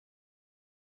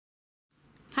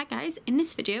Hi guys, in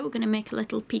this video we're going to make a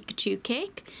little Pikachu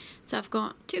cake. So I've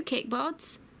got two cake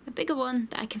boards, a bigger one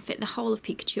that I can fit the whole of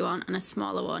Pikachu on and a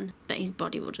smaller one that his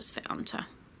body will just fit onto.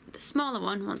 The smaller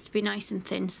one wants to be nice and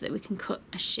thin so that we can cut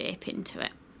a shape into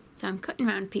it. So I'm cutting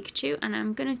around Pikachu and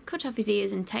I'm going to cut off his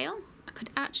ears and tail. I could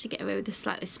actually get away with a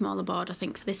slightly smaller board I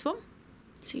think for this one.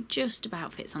 So it just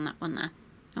about fits on that one there.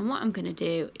 And what I'm going to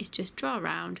do is just draw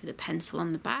around with a pencil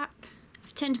on the back.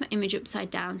 I've turned my image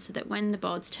upside down so that when the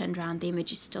board's turned around the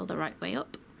image is still the right way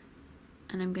up.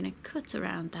 And I'm going to cut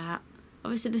around that.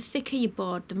 Obviously the thicker your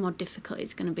board the more difficult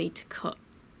it's going to be to cut.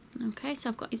 Okay, so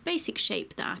I've got his basic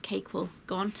shape that our cake will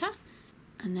go onto.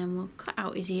 And then we'll cut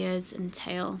out his ears and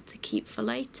tail to keep for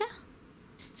later.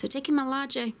 So taking my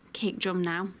larger cake drum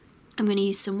now, I'm going to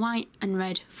use some white and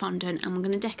red fondant and we're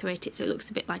going to decorate it so it looks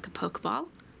a bit like a Pokeball.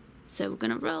 So we're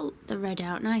going to roll the red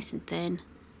out nice and thin.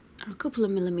 A couple of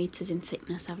millimetres in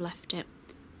thickness I've left it.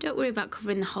 Don't worry about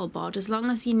covering the whole board, as long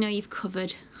as you know you've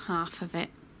covered half of it,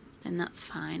 then that's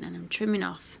fine. And I'm trimming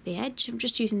off the edge. I'm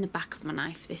just using the back of my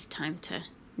knife this time to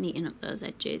neaten up those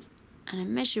edges. And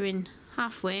I'm measuring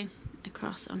halfway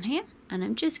across on here. And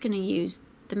I'm just going to use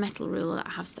the metal ruler that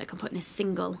I have so that I can put in a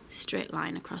single straight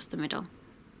line across the middle.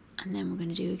 And then we're going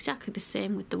to do exactly the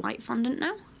same with the white fondant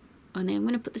now. And then I'm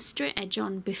going to put the straight edge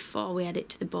on before we add it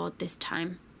to the board this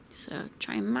time. So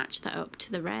try and match that up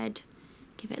to the red,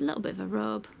 give it a little bit of a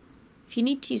rub. If you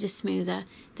need to use a smoother,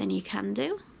 then you can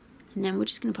do. And then we're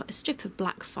just going to put a strip of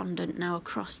black fondant now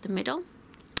across the middle.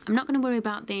 I'm not going to worry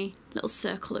about the little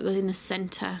circle that goes in the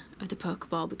centre of the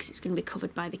Pokeball because it's going to be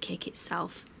covered by the cake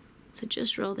itself. So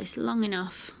just roll this long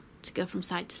enough to go from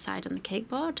side to side on the cake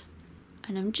board.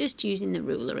 And I'm just using the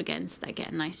ruler again so that I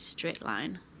get a nice straight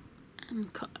line.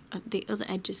 And cut at the other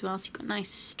edge as well so you've got a nice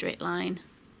straight line.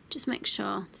 Just make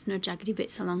sure there's no jaggedy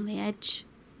bits along the edge,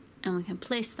 and we can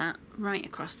place that right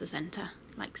across the centre,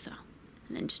 like so.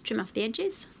 And then just trim off the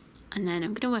edges, and then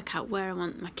I'm going to work out where I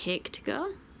want my cake to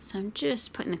go. So I'm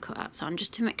just putting the cutouts on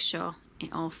just to make sure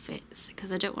it all fits, because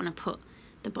I don't want to put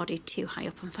the body too high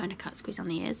up and find a cat squeeze on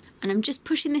the ears. And I'm just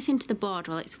pushing this into the board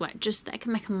while it's wet, just that I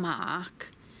can make a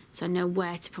mark, so I know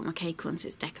where to put my cake once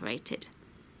it's decorated.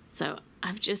 So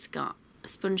I've just got a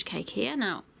sponge cake here.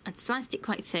 Now, I'd sliced it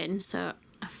quite thin, so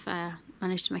I've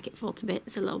managed to make it fall to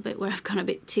bits a little bit where I've gone a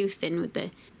bit too thin with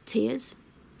the tiers.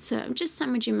 So I'm just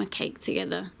sandwiching my cake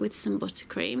together with some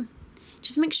buttercream.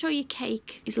 Just make sure your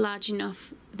cake is large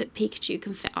enough that Pikachu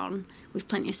can fit on with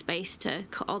plenty of space to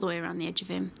cut all the way around the edge of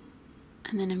him.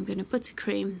 And then I'm going to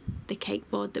buttercream the cake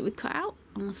board that we cut out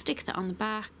and we'll stick that on the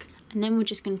back. And then we're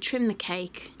just going to trim the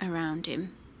cake around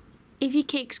him. If your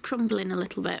cake's crumbling a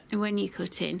little bit when you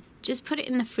cut in, just put it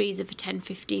in the freezer for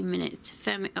 10-15 minutes to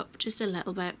firm it up just a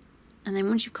little bit. And then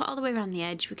once you've cut all the way around the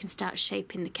edge, we can start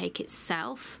shaping the cake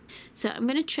itself. So I'm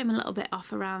going to trim a little bit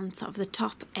off around sort of the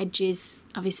top edges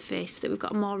of his face so that we've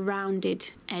got a more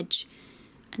rounded edge.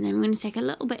 And then we're going to take a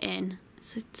little bit in,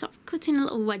 so sort of cutting a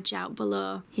little wedge out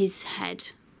below his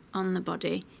head on the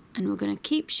body. And we're going to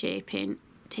keep shaping,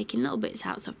 taking little bits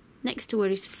out so next to where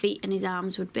his feet and his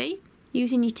arms would be,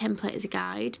 using your template as a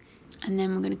guide. And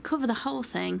then we're going to cover the whole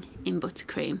thing in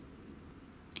buttercream.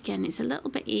 Again, it's a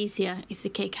little bit easier if the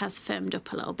cake has firmed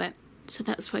up a little bit. So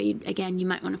that's where, you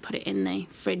might want to put it in the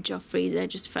fridge or freezer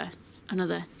just for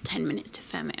another 10 minutes to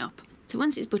firm it up. So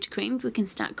once it's buttercreamed, we can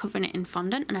start covering it in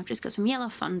fondant. And I've just got some yellow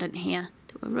fondant here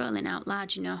that we're rolling out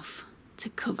large enough to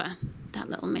cover that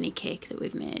little mini cake that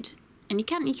we've made. And you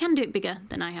can do it bigger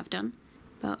than I have done,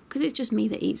 but because it's just me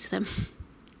that eats them,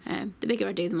 the bigger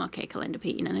I do, the more cake I'll end up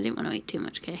eating, and I didn't want to eat too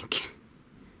much cake.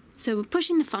 So we're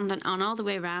pushing the fondant on all the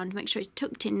way around, make sure it's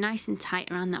tucked in nice and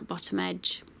tight around that bottom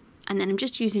edge. And then I'm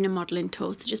just using a modelling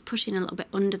tool to just push in a little bit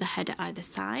under the head at either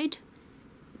side,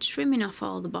 trimming off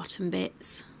all the bottom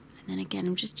bits. And then again,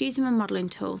 I'm just using my modelling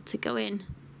tool to go in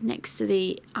next to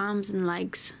the arms and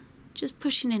legs, just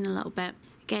pushing in a little bit.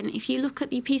 Again, if you look at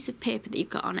the piece of paper that you've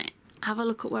got on it, have a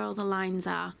look at where all the lines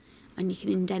are, and you can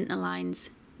indent the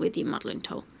lines with your modelling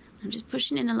tool. I'm just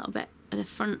pushing in a little bit at the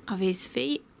front of his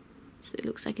feet so it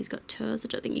looks like he's got toes. I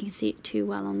don't think you can see it too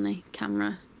well on the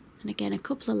camera. And again, a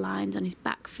couple of lines on his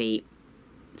back feet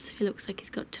so it looks like he's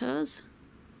got toes.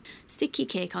 Stick your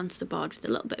cake onto the board with a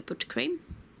little bit of buttercream,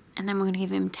 and then we're going to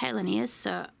give him tail and ears.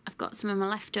 So I've got some of my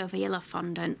leftover yellow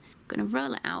fondant. I'm going to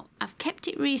roll it out. I've kept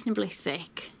it reasonably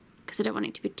thick because I don't want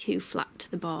it to be too flat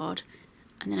to the board.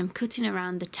 And then I'm cutting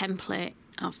around the template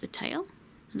of the tail.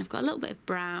 And I've got a little bit of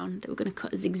brown that we're going to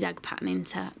cut a zigzag pattern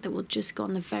into that will just go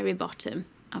on the very bottom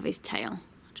of his tail.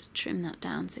 I'll just trim that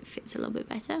down so it fits a little bit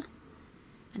better.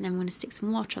 And then I'm going to stick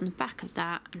some water on the back of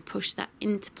that and push that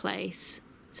into place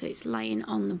so it's laying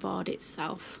on the board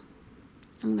itself.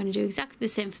 I'm going to do exactly the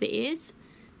same for the ears.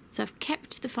 So I've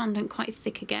kept the fondant quite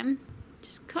thick again.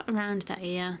 Just cut around that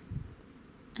ear,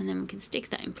 and then we can stick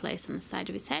that in place on the side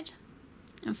of his head.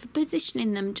 And for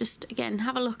positioning them, just again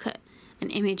have a look at an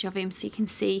image of him so you can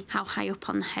see how high up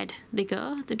on the head they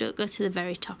go. They don't go to the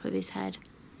very top of his head.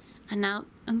 And now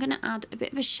I'm going to add a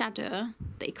bit of a shadow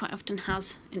that he quite often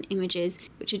has in images,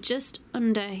 which are just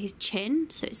under his chin.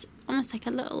 So it's almost like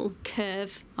a little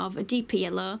curve of a deeper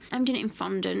yellow. I'm doing it in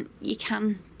fondant. You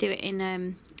can do it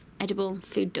in edible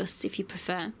food dust if you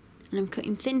prefer. And I'm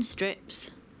cutting thin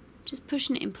strips, just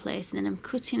pushing it in place, and then I'm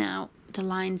cutting out the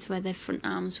lines where the front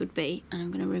arms would be, and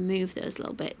I'm going to remove those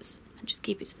little bits and just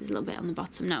keep it so there's a little bit on the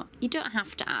bottom. Now, you don't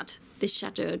have to add this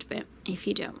shadowed bit if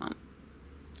you don't want.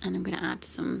 And I'm going to add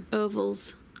some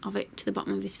ovals of it to the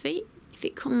bottom of his feet. If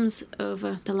it comes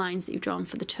over the lines that you've drawn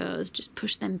for the toes, just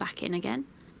push them back in again.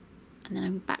 And then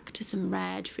I'm back to some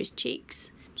red for his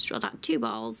cheeks. Just roll out 2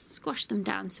 balls, squash them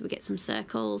down so we get some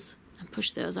circles, and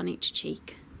push those on each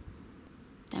cheek.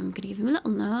 Then I'm going to give him a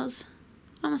little nose,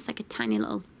 almost like a tiny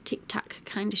little tic-tac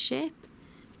kind of shape.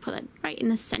 Put that right in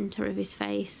the centre of his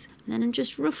face, and then I'm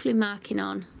just roughly marking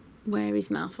on where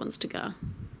his mouth wants to go.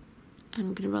 And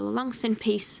I'm going to roll a long thin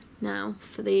piece now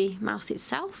for the mouth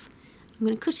itself. I'm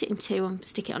going to cut it in 2 and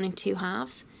stick it on in 2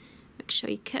 halves. Make sure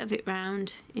you curve it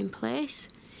round in place.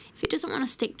 If it doesn't want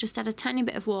to stick, just add a tiny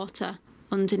bit of water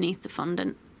underneath the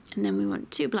fondant. And then we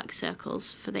want 2 black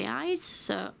circles for the eyes.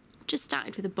 So just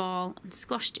started with a ball and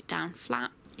squashed it down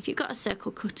flat. If you've got a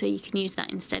circle cutter, you can use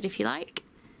that instead if you like.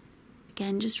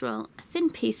 Again, just roll a thin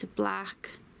piece of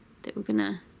black that we're going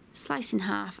to slice in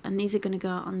half, and these are going to go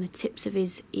on the tips of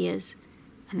his ears,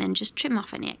 and then just trim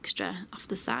off any extra off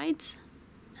the sides.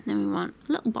 And then we want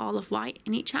a little ball of white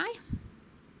in each eye,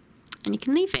 and you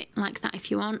can leave it like that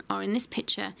if you want, or in this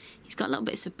picture he's got little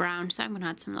bits of brown, so I'm going to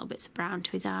add some little bits of brown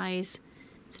to his eyes.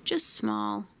 So just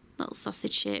small little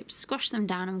sausage shapes, squash them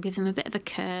down and give them a bit of a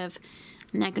curve,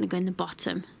 and they're going to go in the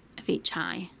bottom of each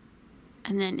eye.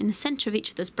 And then in the centre of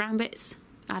each of those brown bits,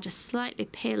 add a slightly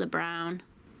paler brown,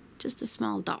 just a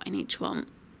small dot in each one.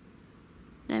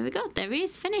 There we go, there he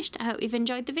is, finished. I hope you've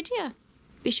enjoyed the video.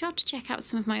 Be sure to check out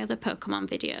some of my other Pokemon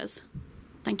videos.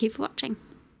 Thank you for watching.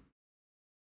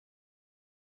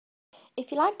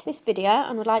 If you liked this video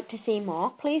and would like to see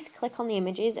more, please click on the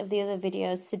images of the other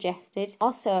videos suggested.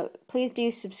 Also, please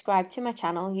do subscribe to my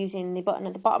channel using the button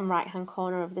at the bottom right hand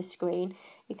corner of the screen.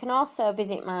 You can also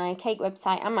visit my cake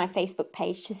website and my Facebook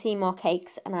page to see more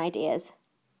cakes and ideas.